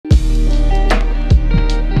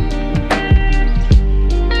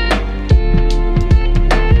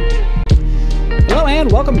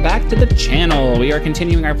welcome back to the channel. We are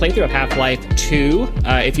continuing our playthrough of Half-Life 2.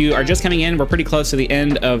 If you are just coming in, we're pretty close to the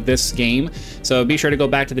end of this game, so be sure to go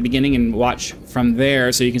back to the beginning and watch from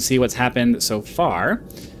there so you can see what's happened so far.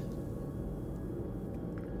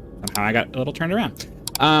 Somehow I got a little turned around.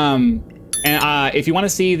 If you want to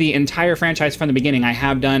see the entire franchise from the beginning, I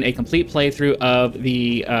have done a complete playthrough of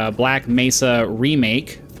the Black Mesa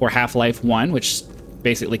remake for Half-Life 1, which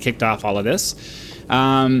basically kicked off all of this.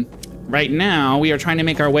 Right now, we are trying to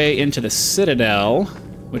make our way into the Citadel,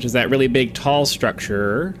 which is that really big, tall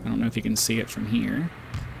structure. I don't know if you can see it from here.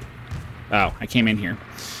 Oh, I came in here.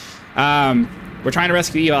 We're trying to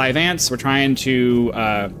rescue Eli Vance. We're trying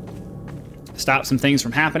to stop some things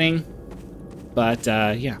from happening. But,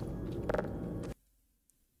 yeah.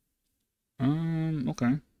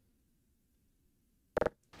 Okay.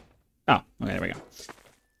 Oh, okay, there we go.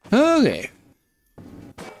 Okay.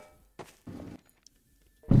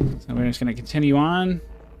 So we're just going to continue on.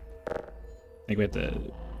 I think we have to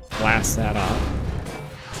blast that off.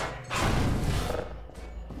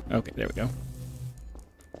 Okay, there we go.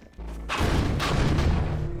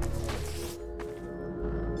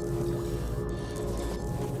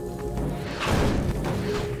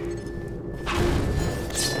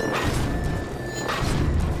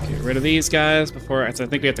 Get rid of these guys before... I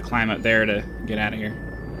think we have to climb up there to get out of here.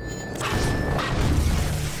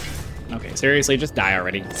 Okay, seriously, just die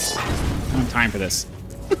already. I don't have time for this.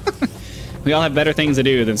 We all have better things to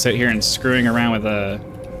do than sit here and screwing around with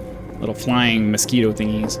little flying mosquito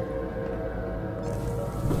thingies.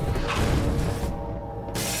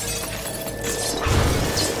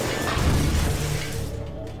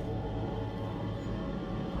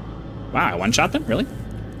 Wow, I one-shot them? Really?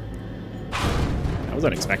 That was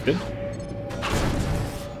unexpected.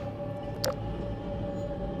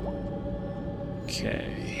 Okay.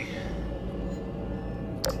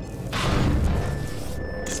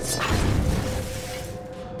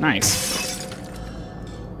 Nice.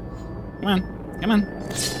 Come on. Come on.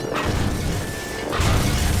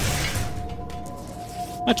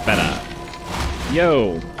 Much better.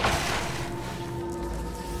 Yo.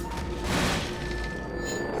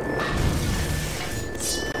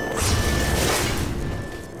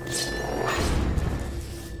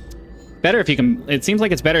 Better if you can... It seems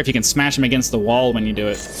like it's better if you can smash them against the wall when you do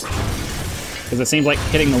it. Because it seems like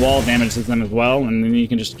hitting the wall damages them as well, and then you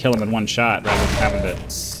can just kill them in one shot rather than having to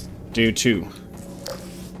do two.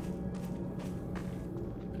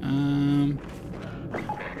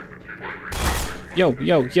 Yo,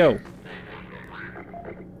 yo, yo.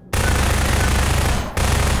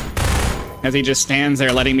 As he just stands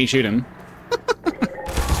there letting me shoot him.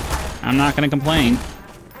 I'm not gonna complain.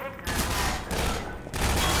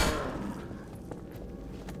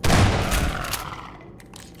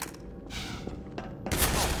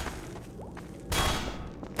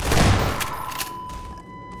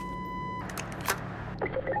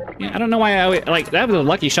 I don't know why I always, like, that was a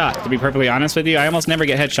lucky shot, to be perfectly honest with you. I almost never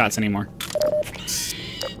get headshots anymore.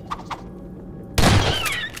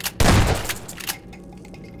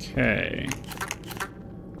 Okay.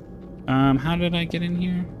 How did I get in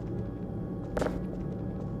here?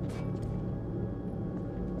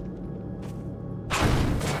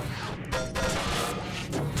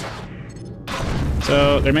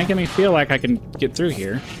 So, they're making me feel like I can get through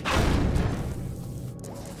here.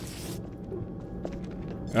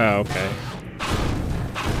 Oh, okay.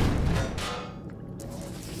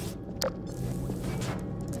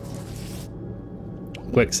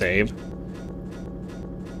 Quick save.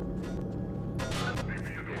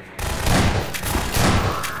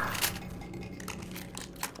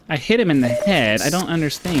 I hit him in the head. I don't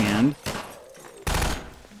understand.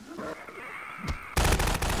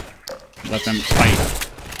 Let them fight.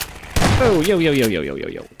 Oh, yo, yo, yo, yo, yo, yo,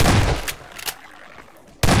 yo.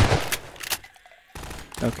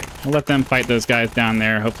 Okay, we'll let them fight those guys down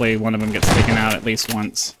there. Hopefully one of them gets taken out at least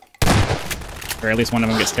once. Or at least one of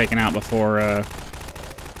them gets taken out before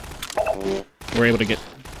we're able to get...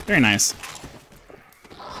 Very nice.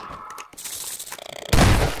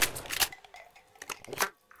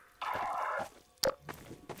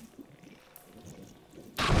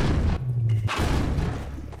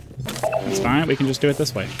 That's fine, we can just do it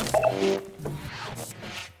this way.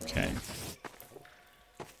 Okay.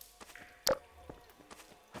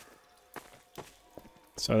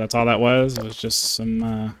 So that's all that was? It was just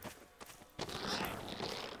some,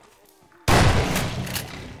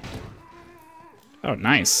 Oh,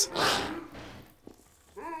 nice.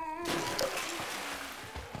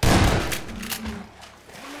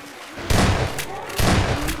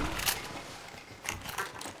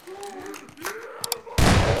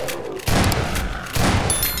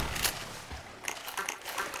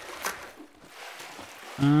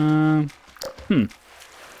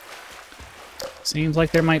 Seems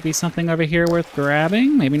like there might be something over here worth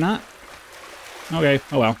grabbing. Maybe not. Okay,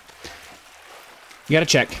 oh well. You gotta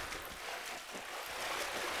check.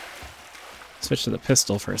 Switch to the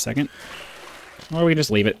pistol for a second. Or we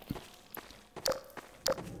just leave it.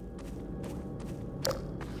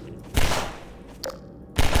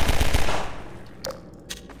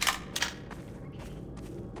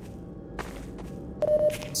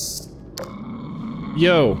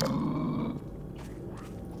 Yo.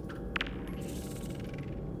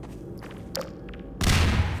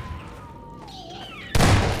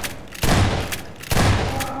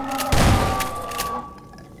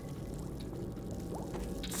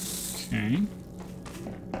 Okay.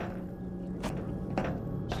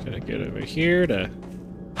 Just gotta get over here to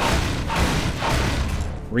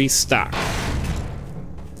restock.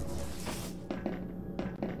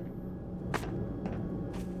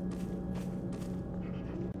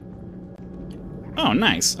 Oh,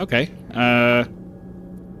 nice. Okay. What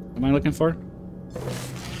am I looking for?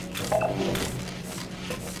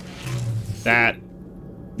 That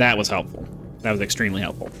was helpful. That was extremely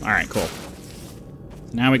helpful. All right, cool.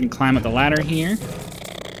 Now we can climb up the ladder here.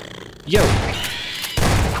 Yo!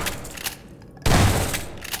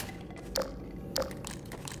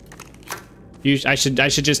 I should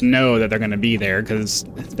just know that they're gonna be there because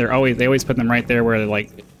they always put them right there where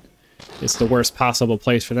like it's the worst possible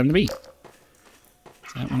place for them to be.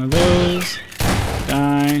 Is that one of those?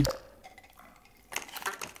 Die.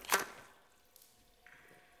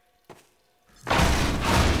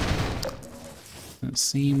 Doesn't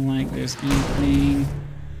seem like there's anything.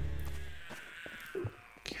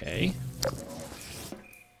 Okay.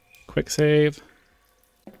 Quick save.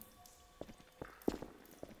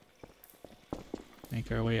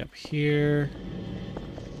 Make our way up here.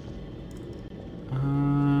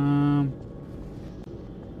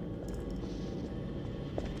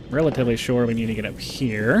 Relatively sure we need to get up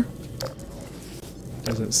here.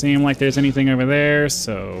 Doesn't seem like there's anything over there,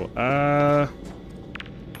 so,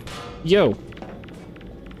 yo!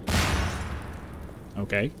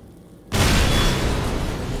 Okay.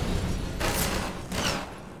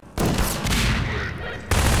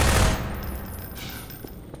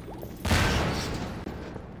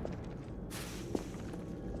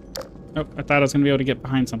 Oh, I thought I was gonna be able to get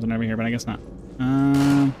behind something over here, but I guess not.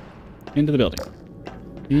 Into the building.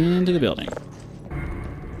 Into the building.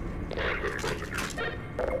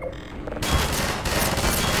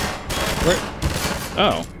 Where?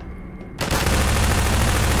 Oh.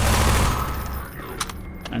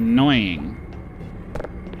 Annoying.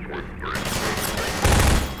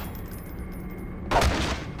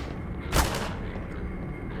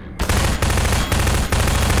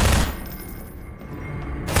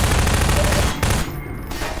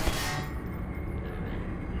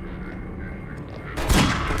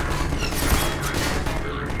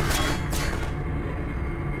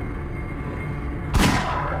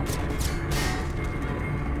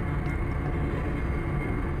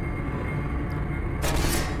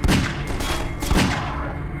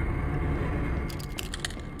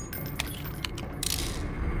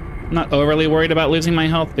 I'm not overly worried about losing my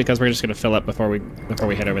health because we're just gonna fill up before we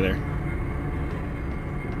head over there.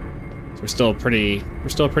 So we're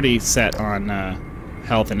still pretty set on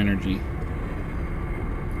health and energy.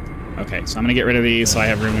 Okay, so I'm gonna get rid of these so I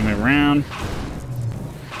have room to move around.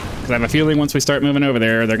 Because I have a feeling once we start moving over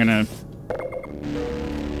there, they're gonna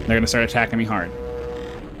start attacking me hard.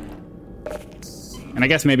 And I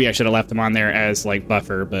guess maybe I should have left them on there as like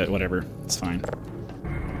buffer, but whatever, it's fine.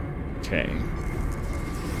 Okay.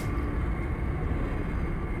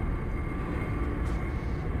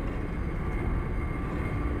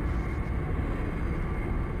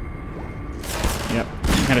 Yep,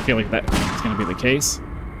 I kind of feel like that's going to be the case.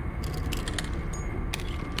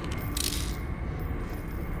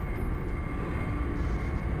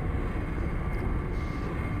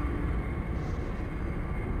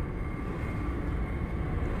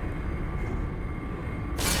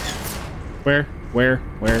 Where?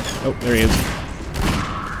 Oh, there he is.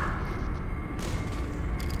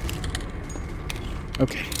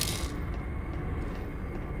 Okay.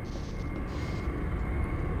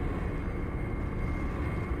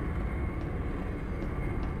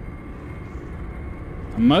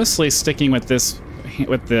 I'm mostly sticking with this,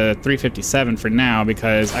 with the 357 for now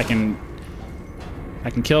because I can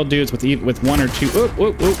kill dudes with one or two.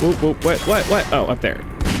 What? Oh, up there.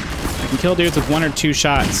 I can kill dudes with one or two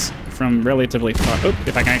shots from relatively far. Oh,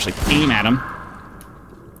 if I can actually aim at them.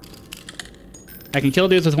 I can kill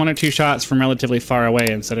dudes with one or two shots from relatively far away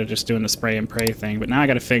instead of just doing the spray and pray thing. But now I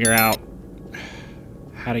got to figure out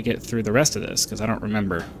how to get through the rest of this because I don't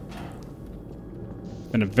remember.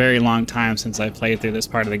 Been a very long time since I played through this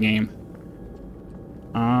part of the game.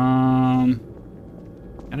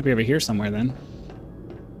 Gotta be over here somewhere then.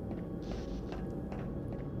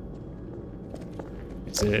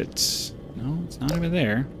 Is it? No, it's not over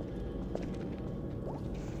there.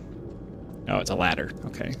 Oh, it's a ladder.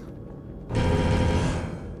 Okay.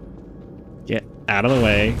 Get out of the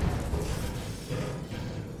way.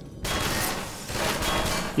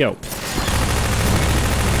 Yo.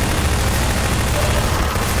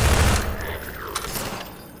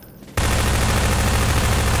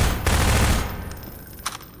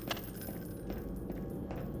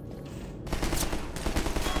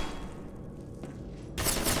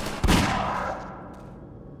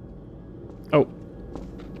 Oh.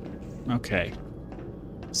 Okay.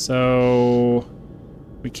 So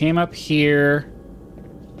we came up here.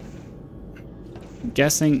 I'm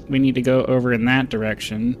guessing we need to go over in that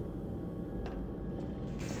direction.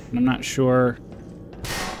 I'm not sure.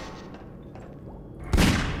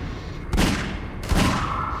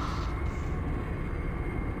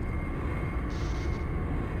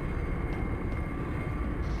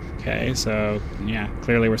 Okay, so yeah,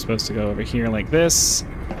 clearly we're supposed to go over here like this.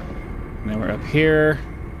 And then we're up here.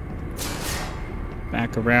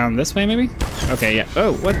 Back around this way, maybe? Okay, yeah.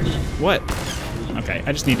 Oh, what? What? Okay,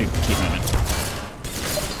 I just need to keep moving.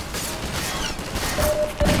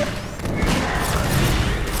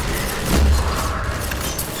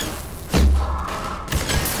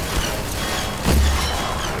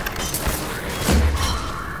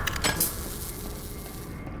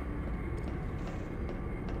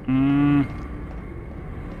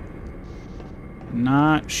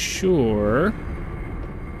 Not sure.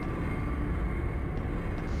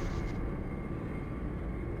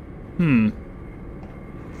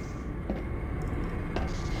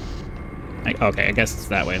 Okay, I guess it's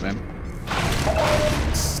that way then.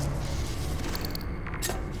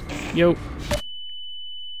 Yo.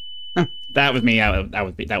 That was me.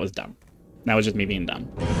 That was dumb. That was just me being dumb.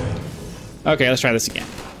 Okay, let's try this again.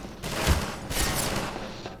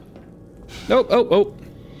 Oh, oh, oh.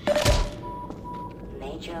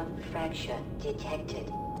 Major fracture detected.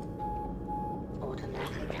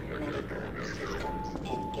 Automatic medical systems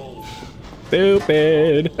engaged.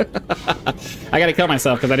 Stupid. I gotta kill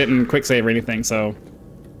myself because I didn't quick save or anything, so.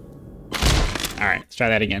 Alright, let's try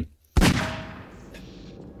that again.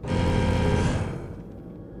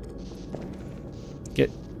 Get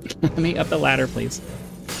me up the ladder, please.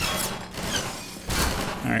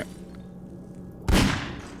 Alright.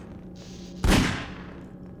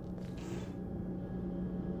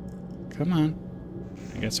 Come on.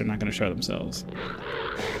 I guess they're not gonna show themselves.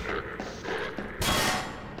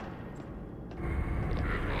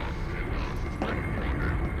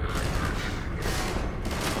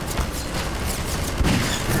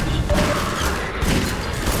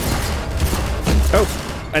 Oh,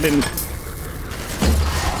 I didn't.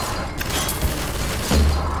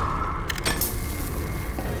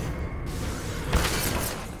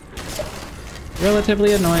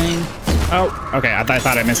 Relatively annoying. Oh, okay, I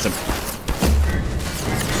thought I missed him.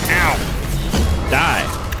 Ow. Die.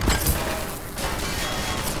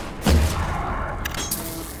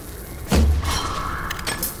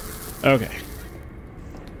 Okay.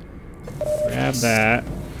 Grab that.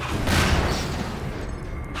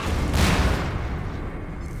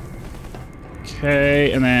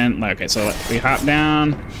 Okay, and then, okay, so we hop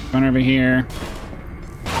down, run over here,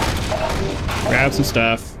 grab some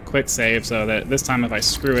stuff, quick save so that this time if I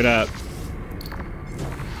screw it up,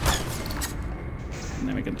 and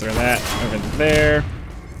then we can throw that over there.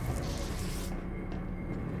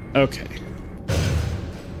 Okay.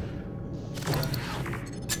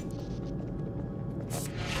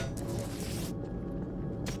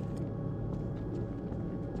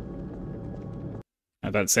 I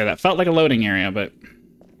was about to say that felt like a loading area, but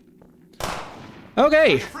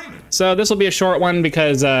okay. So this will be a short one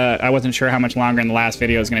because I wasn't sure how much longer in the last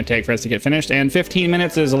video is going to take for us to get finished, and 15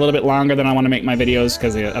 minutes is a little bit longer than I want to make my videos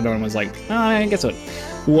because the other one was like, oh, I guess what,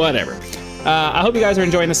 whatever. I hope you guys are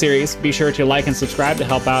enjoying the series. Be sure to like and subscribe to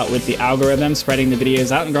help out with the algorithm, spreading the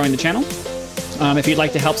videos out and growing the channel. If you'd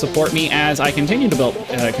like to help support me as I continue to build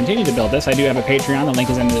this, I do have a Patreon. The link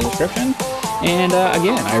is in the description. And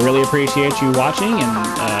again, I really appreciate you watching and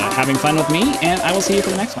having fun with me, and I will see you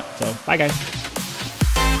for the next one. So, bye guys.